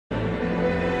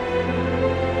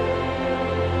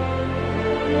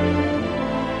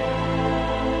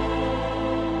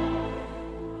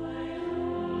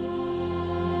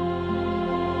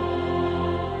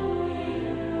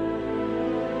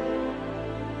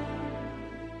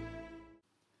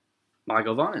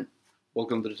Michael Vaughn.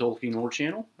 Welcome to the Tolkien Lore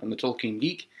Channel. I'm the Tolkien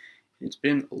Geek. It's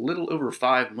been a little over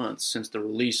 5 months since the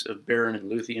release of Beren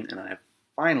and Luthien, and I have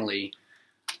finally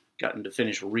gotten to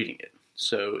finish reading it.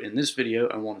 So in this video,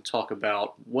 I want to talk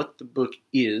about what the book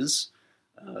is,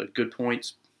 good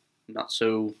points, not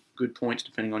so good points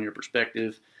depending on your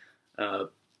perspective,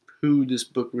 who this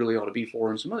book really ought to be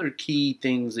for, and some other key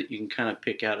things that you can kind of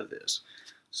pick out of this.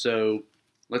 So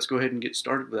let's go ahead and get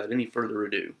started without any further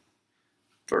ado.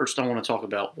 First, I want to talk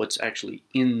about what's actually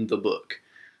in the book.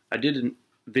 I did a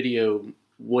video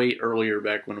way earlier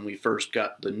back when we first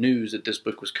got the news that this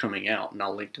book was coming out, and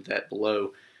I'll link to that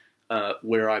below,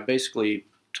 where I basically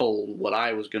told what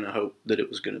I was going to hope that it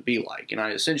was going to be like. And I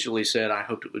essentially said I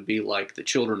hoped it would be like The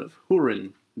Children of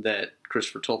Húrin that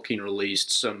Christopher Tolkien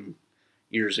released some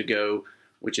years ago,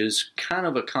 which is kind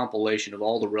of a compilation of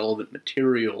all the relevant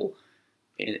material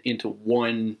into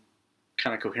one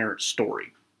kind of coherent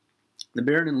story. The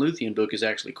Beren and Luthien book is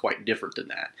actually quite different than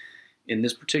that. In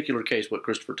this particular case, what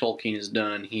Christopher Tolkien has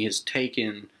done, he has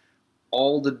taken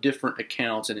all the different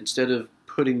accounts, and instead of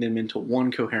putting them into one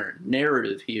coherent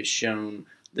narrative, he has shown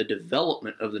the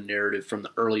development of the narrative from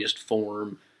the earliest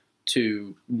form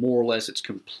to more or less its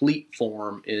complete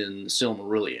form in the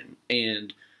Silmarillion,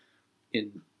 and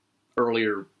in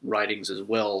earlier writings as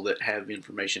well that have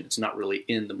information that's not really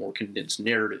in the more condensed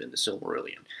narrative in the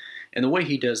Silmarillion. And the way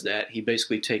he does that, he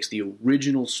basically takes the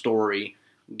original story,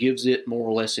 gives it more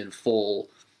or less in full,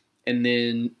 and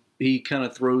then he kind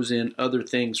of throws in other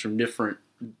things from different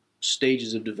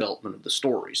stages of development of the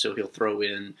story. So he'll throw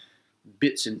in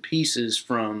bits and pieces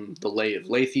from the Lay of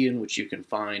Leithian, which you can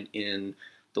find in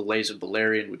the Lays of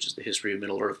Beleriand, which is the History of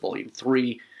Middle-earth, Volume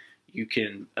 3. You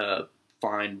can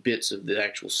find bits of the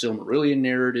actual Silmarillion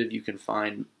narrative. You can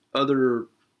find other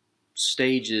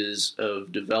stages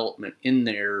of development in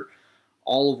there,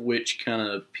 all of which kind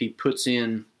of he puts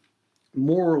in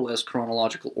more or less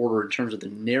chronological order in terms of the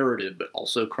narrative, but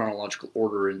also chronological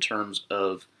order in terms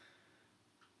of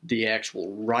the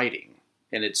actual writing.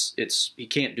 And he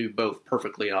can't do both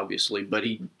perfectly, obviously, but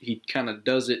he kind of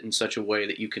does it in such a way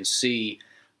that you can see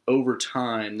over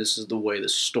time this is the way the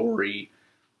story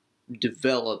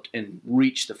developed and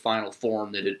reached the final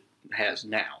form that it has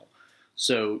now.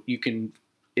 So you can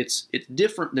it's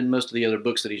different than most of the other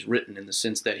books that he's written in the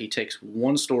sense that he takes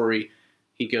one story,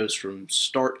 he goes from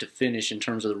start to finish in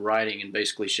terms of the writing and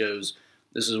basically shows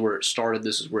this is where it started,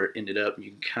 this is where it ended up, and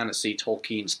you can kind of see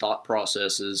Tolkien's thought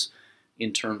processes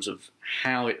in terms of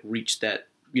how it reached that,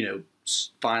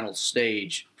 final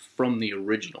stage from the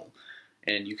original.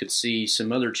 And you could see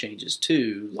some other changes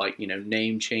too, like,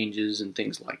 name changes and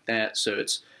things like that. So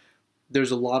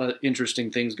there's a lot of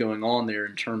interesting things going on there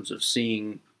in terms of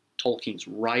seeing Tolkien's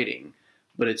writing,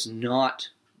 but it's not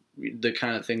the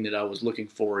kind of thing that I was looking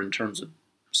for in terms of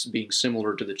being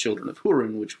similar to The Children of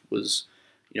Húrin, which was,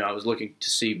 I was looking to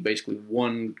see basically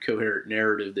one coherent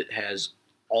narrative that has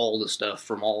all the stuff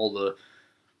from all the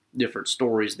different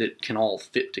stories that can all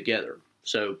fit together.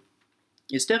 So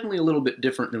it's definitely a little bit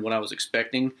different than what I was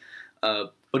expecting,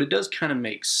 but it does kind of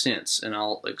make sense, and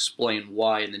I'll explain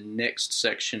why in the next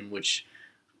section, which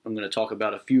I'm going to talk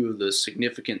about a few of the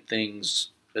significant things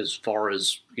as far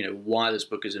as, why this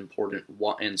book is important,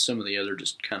 and some of the other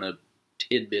just kind of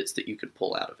tidbits that you could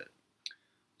pull out of it.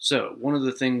 So, one of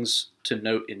the things to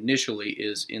note initially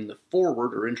is in the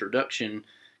foreword or introduction,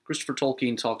 Christopher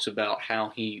Tolkien talks about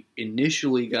how he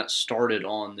initially got started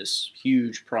on this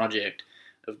huge project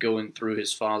of going through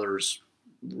his father's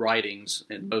writings,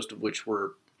 and most of which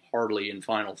were hardly in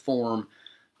final form,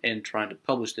 and trying to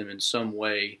publish them in some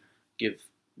way, give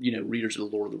readers of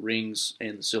the Lord of the Rings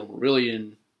and the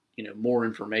Silmarillion more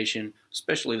information,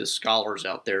 especially the scholars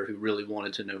out there who really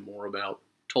wanted to know more about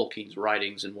Tolkien's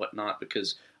writings and whatnot,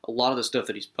 because a lot of the stuff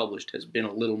that he's published has been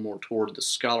a little more toward the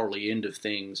scholarly end of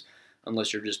things,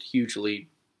 unless you're just a hugely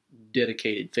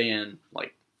dedicated fan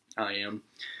like I am.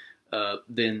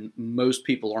 Then most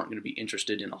people aren't going to be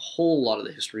interested in a whole lot of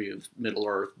the history of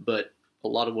Middle-earth, but a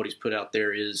lot of what he's put out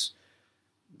there is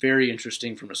very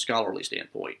interesting from a scholarly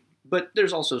standpoint. But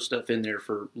there's also stuff in there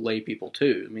for lay people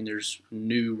too. I mean, there's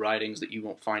new writings that you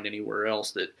won't find anywhere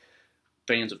else that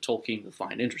fans of Tolkien will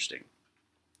find interesting.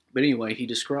 But anyway, he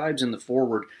describes in the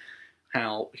foreword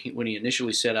how when he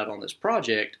initially set out on this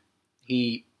project,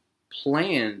 he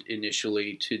planned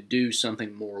initially to do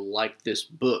something more like this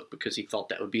book because he thought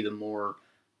that would be the more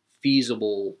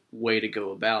feasible way to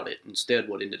go about it. Instead,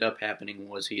 what ended up happening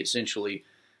was he essentially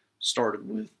started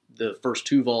with the first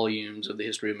 2 volumes of the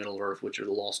History of Middle-earth, which are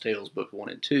the Lost Tales, Book 1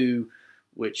 and 2,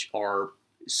 which are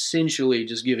essentially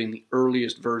just giving the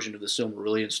earliest version of the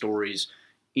Silmarillion stories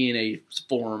in a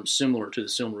form similar to the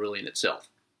Silmarillion itself.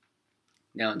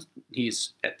 Now,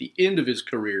 he's at the end of his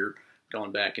career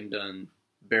gone back and done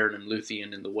Beren and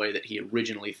Luthien in the way that he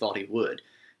originally thought he would.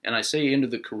 And I say end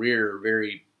of the career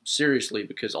very seriously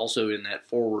because also in that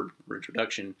forward or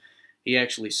introduction, he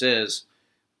actually says,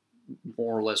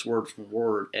 more or less word for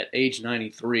word, at age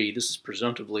 93, this is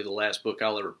presumptively the last book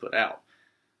I'll ever put out.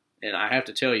 And I have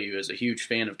to tell you, as a huge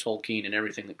fan of Tolkien and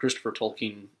everything that Christopher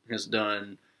Tolkien has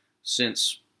done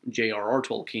since J.R.R.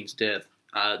 Tolkien's death,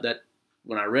 that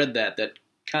when I read that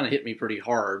kind of hit me pretty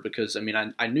hard because, I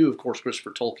mean, I knew, of course,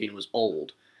 Christopher Tolkien was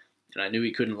old, and I knew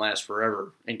he couldn't last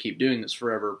forever and keep doing this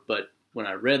forever, but when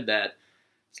I read that,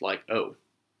 it's like, oh,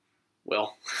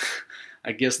 well,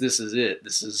 I guess this is it.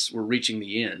 We're reaching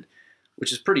the end,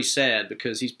 which is pretty sad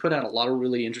because he's put out a lot of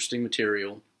really interesting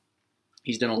material.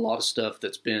 He's done a lot of stuff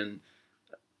that's been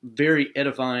very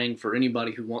edifying for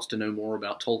anybody who wants to know more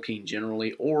about Tolkien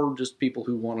generally, or just people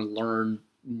who want to learn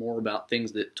more about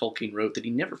things that Tolkien wrote that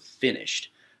he never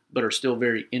finished, but are still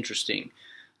very interesting.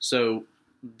 So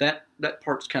that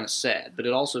part's kind of sad, but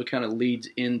it also kind of leads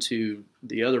into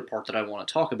the other part that I want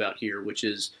to talk about here, which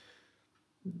is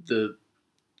the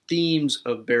themes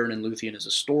of Beren and Luthien as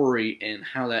a story and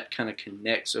how that kind of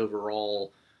connects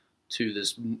overall to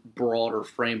this broader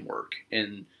framework.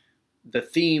 And the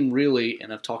theme really,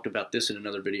 and I've talked about this in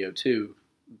another video too,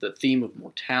 the theme of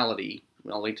mortality,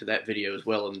 I'll link to that video as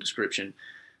well in the description.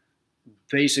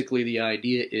 Basically the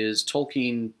idea is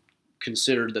Tolkien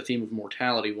considered the theme of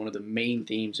mortality one of the main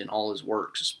themes in all his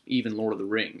works, even Lord of the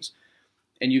Rings.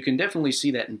 And you can definitely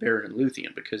see that in Beren and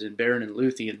Luthien, because in Beren and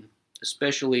Luthien,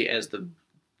 especially as the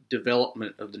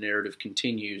development of the narrative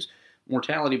continues,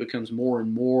 mortality becomes more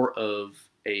and more of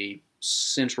a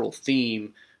central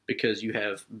theme, because you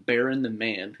have Beren the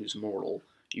man, who's mortal,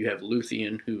 you have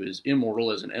Luthien, who is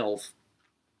immortal as an elf,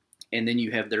 and then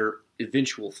you have their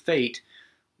eventual fate,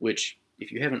 which,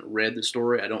 if you haven't read the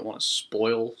story, I don't want to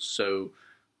spoil, so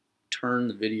turn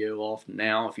the video off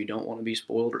now if you don't want to be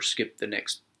spoiled, or skip the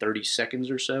next 30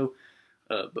 seconds or so.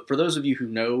 But for those of you who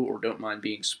know or don't mind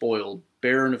being spoiled,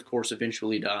 Beren, of course,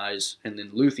 eventually dies, and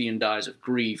then Luthien dies of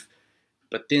grief,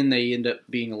 but then they end up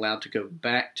being allowed to go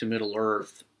back to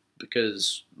Middle-earth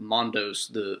because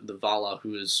Mondos, the Vala,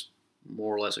 who is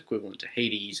more or less equivalent to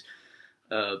Hades,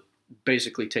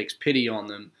 basically takes pity on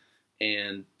them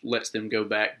and lets them go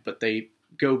back, but they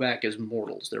go back as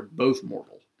mortals. They're both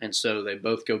mortal, and so they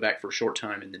both go back for a short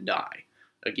time and then die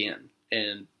again,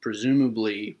 and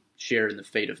presumably share in the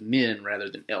fate of men rather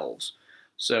than elves.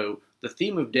 So the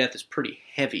theme of death is pretty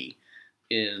heavy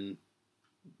in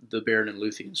the Beren and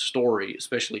Luthien story,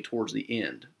 especially towards the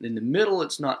end. In the middle,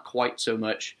 it's not quite so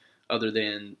much, other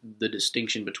than the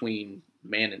distinction between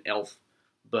man and elf,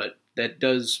 but that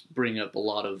does bring up a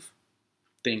lot of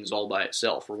things all by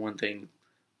itself. For one thing,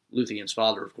 Luthien's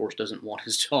father, of course, doesn't want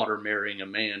his daughter marrying a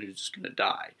man who's just going to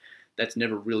die. That's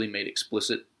never really made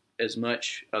explicit as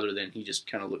much, other than he just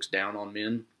kind of looks down on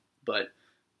men, but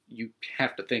you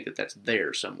have to think that that's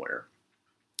there somewhere.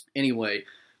 Anyway,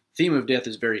 theme of death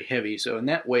is very heavy, so in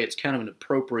that way it's kind of an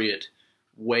appropriate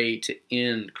way to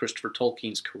end Christopher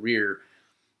Tolkien's career.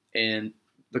 And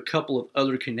the couple of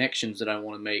other connections that I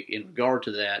want to make in regard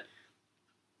to that,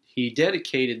 he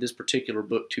dedicated this particular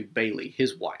book to Bailey,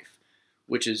 his wife,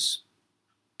 which is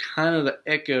kind of the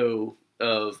echo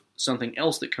of something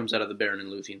else that comes out of the Beren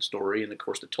and Luthien story. And of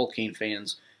course, the Tolkien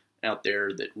fans out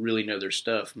there that really know their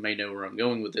stuff may know where I'm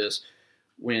going with this.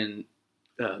 When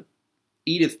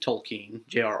Edith Tolkien,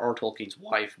 J.R.R. Tolkien's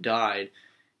wife, died,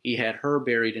 he had her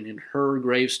buried, and in her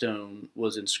gravestone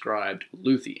was inscribed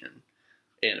Luthien.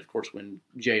 And of course, when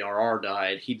J.R.R.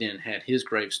 died, he then had his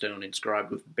gravestone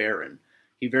inscribed with Beren.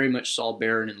 He very much saw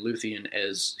Beren and Luthien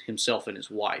as himself and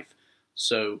his wife.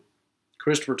 So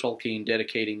Christopher Tolkien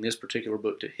dedicating this particular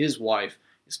book to his wife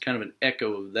is kind of an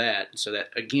echo of that. So that,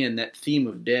 again, that theme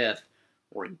of death,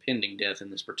 or impending death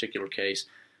in this particular case,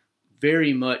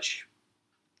 very much,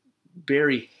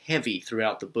 very heavy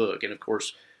throughout the book. And of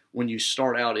course, when you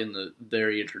start out in the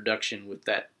very introduction with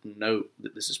that note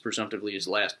that this is presumptively his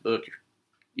last book,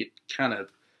 it kind of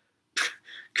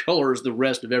colors the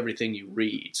rest of everything you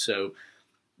read. So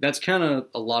that's kind of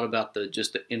a lot about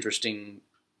just the interesting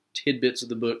tidbits of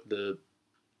the book, the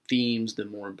themes, the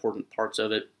more important parts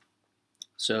of it.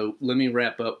 So let me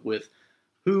wrap up with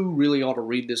who really ought to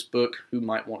read this book, who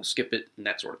might want to skip it, and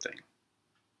that sort of thing.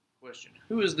 Question: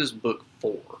 who is this book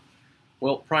for?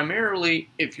 Well, primarily,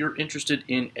 if you're interested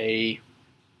in a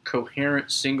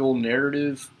coherent single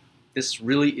narrative, this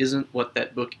really isn't what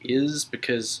that book is,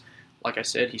 because, like I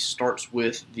said, he starts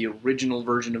with the original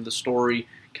version of the story,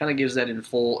 kind of gives that in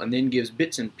full, and then gives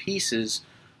bits and pieces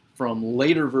from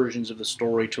later versions of the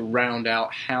story to round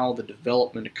out how the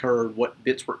development occurred, what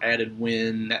bits were added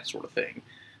when, that sort of thing.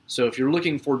 So if you're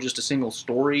looking for just a single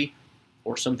story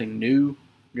or something new,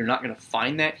 you're not going to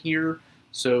find that here.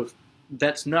 So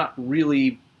that's not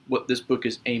really what this book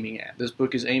is aiming at. This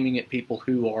book is aiming at people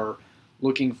who are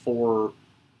looking for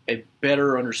a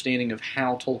better understanding of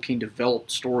how Tolkien developed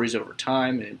stories over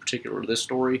time, and in particular this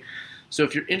story. So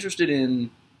if you're interested in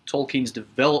Tolkien's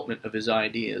development of his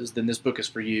ideas, then this book is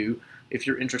for you. If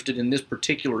you're interested in this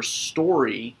particular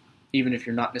story, even if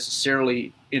you're not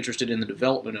necessarily interested in the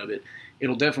development of it,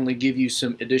 it'll definitely give you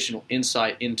some additional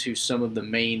insight into some of the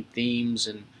main themes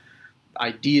and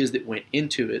ideas that went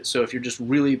into it. So if you're just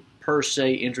really per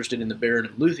se interested in the Beren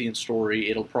and Luthien story,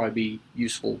 it'll probably be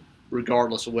useful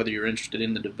regardless of whether you're interested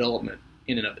in the development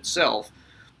in and of itself.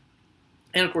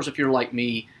 And of course, if you're like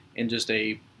me and just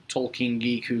a Tolkien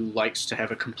geek who likes to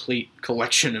have a complete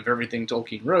collection of everything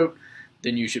Tolkien wrote,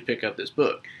 then you should pick up this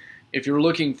book. If you're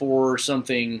looking for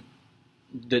something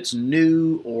that's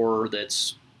new or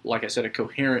that's, like I said, a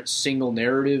coherent single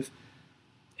narrative,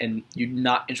 and you're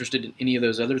not interested in any of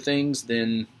those other things,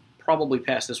 then probably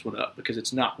pass this one up, because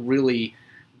it's not really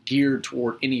geared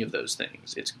toward any of those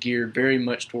things. It's geared very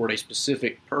much toward a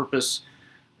specific purpose,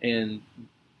 and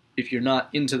if you're not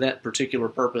into that particular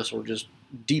purpose or just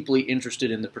deeply interested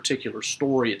in the particular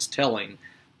story it's telling,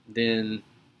 then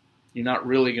you're not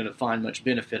really going to find much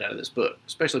benefit out of this book,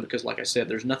 especially because, like I said,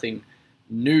 there's nothing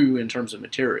new in terms of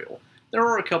material. There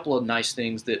are a couple of nice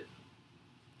things that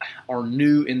are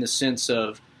new in the sense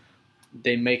of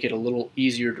they make it a little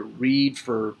easier to read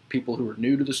for people who are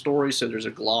new to the story. So there's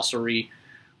a glossary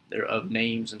there of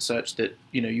names and such that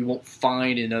you won't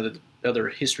find in other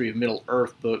History of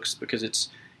Middle-earth books, because it's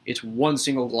one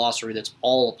single glossary that's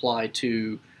all applied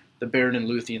to the Beren and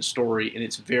Luthien story in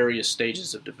its various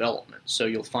stages of development. So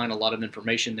you'll find a lot of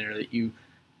information there that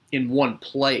in one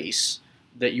place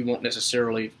that you won't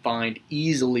necessarily find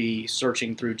easily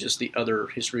searching through just the other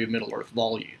History of Middle-earth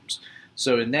volumes.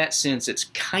 So in that sense, it's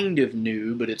kind of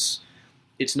new, but it's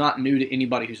not new to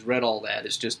anybody who's read all that.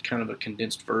 It's just kind of a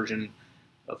condensed version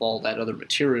of all that other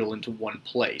material into one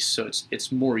place. So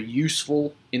it's more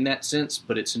useful in that sense,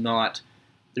 but it's not,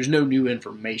 there's no new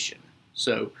information.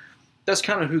 So that's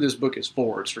kind of who this book is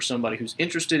for. It's for somebody who's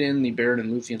interested in the Beren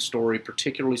and Luthien story,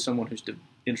 particularly someone who's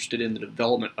interested in the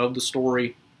development of the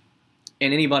story,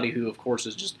 and anybody who, of course,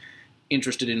 is just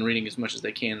interested in reading as much as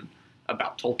they can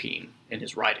about Tolkien and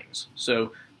his writings.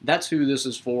 So that's who this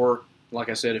is for. Like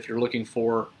I said, if you're looking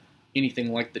for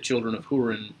anything like The Children of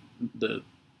Hurin, the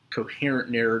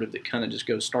coherent narrative that kind of just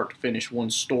goes start to finish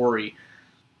one story,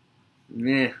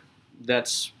 you're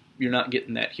not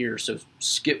getting that here. So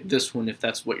skip this one if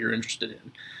that's what you're interested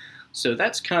in. So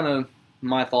that's kind of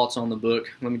my thoughts on the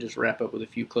book. Let me just wrap up with a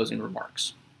few closing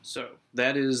remarks. So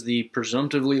that is the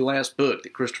presumptively last book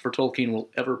that Christopher Tolkien will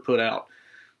ever put out.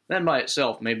 That by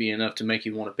itself may be enough to make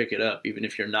you want to pick it up, even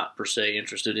if you're not per se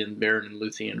interested in Beren and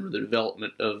Luthien or the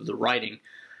development of the writing.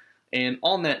 And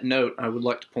on that note, I would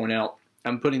like to point out,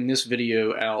 I'm putting this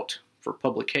video out for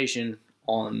publication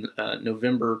on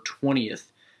November 20th,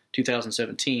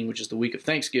 2017, which is the week of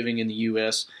Thanksgiving in the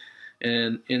U.S.,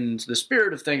 and in the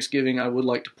spirit of Thanksgiving, I would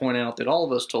like to point out that all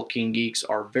of us Tolkien geeks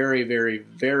are very, very,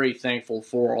 very thankful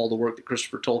for all the work that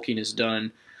Christopher Tolkien has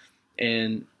done.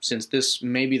 And since this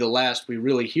may be the last we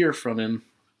really hear from him,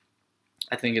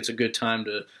 I think it's a good time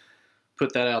to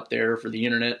put that out there for the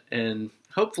internet. And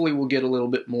hopefully we'll get a little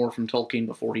bit more from Tolkien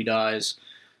before he dies.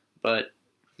 But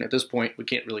at this point, we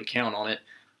can't really count on it.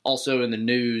 Also in the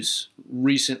news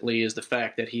recently is the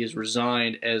fact that he has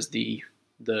resigned as the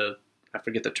I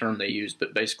forget the term they used,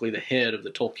 but basically the head of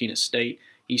the Tolkien estate.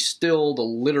 He's still the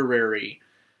literary,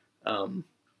 I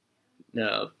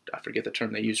forget the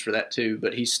term they used for that too,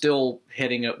 but he's still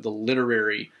heading up the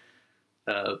literary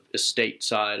estate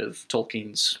side of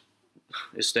Tolkien's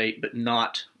estate, but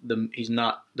he's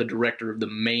not the director of the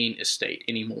main estate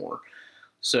anymore.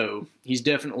 So he's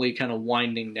definitely kind of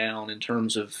winding down in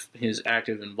terms of his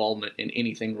active involvement in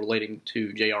anything relating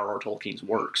to J.R.R. Tolkien's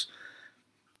works.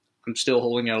 I'm still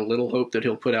holding out a little hope that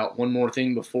he'll put out one more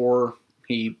thing before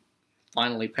he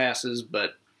finally passes,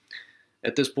 but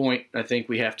at this point, I think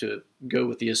we have to go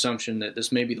with the assumption that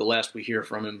this may be the last we hear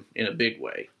from him in a big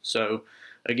way. So,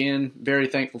 again, very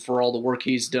thankful for all the work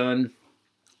he's done.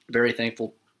 Very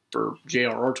thankful for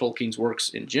J.R.R. Tolkien's works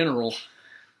in general.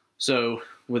 So,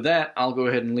 with that, I'll go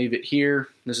ahead and leave it here.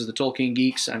 This is the Tolkien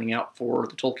Geek signing out for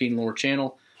the Tolkien Lore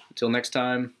channel. Until next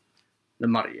time,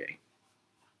 Namarie.